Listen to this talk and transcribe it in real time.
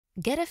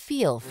Get a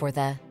feel for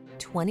the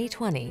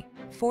 2020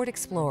 Ford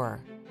Explorer.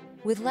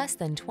 With less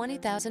than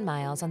 20,000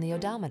 miles on the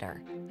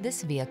odometer,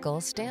 this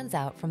vehicle stands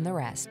out from the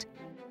rest.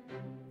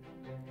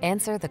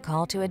 Answer the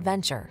call to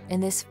adventure in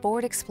this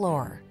Ford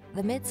Explorer,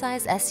 the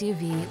midsize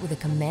SUV with a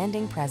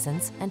commanding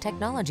presence and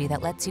technology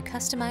that lets you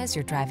customize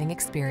your driving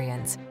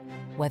experience.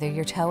 Whether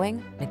you're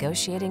towing,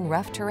 negotiating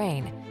rough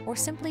terrain, or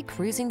simply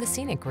cruising the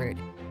scenic route,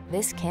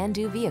 this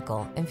can-do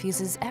vehicle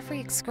infuses every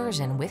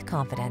excursion with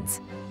confidence.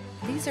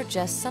 These are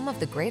just some of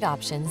the great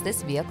options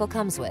this vehicle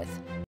comes with: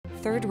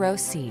 third-row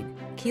seat,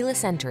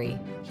 keyless entry,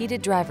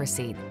 heated driver's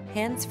seat,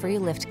 hands-free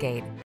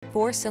liftgate,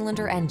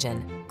 4-cylinder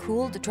engine,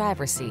 cooled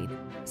driver's seat,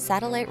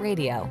 satellite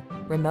radio,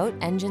 remote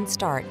engine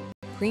start,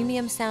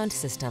 premium sound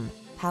system,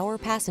 power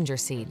passenger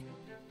seat.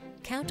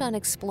 Count on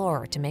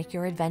Explorer to make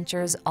your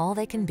adventures all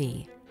they can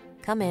be.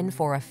 Come in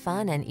for a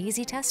fun and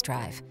easy test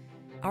drive.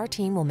 Our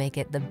team will make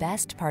it the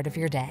best part of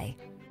your day.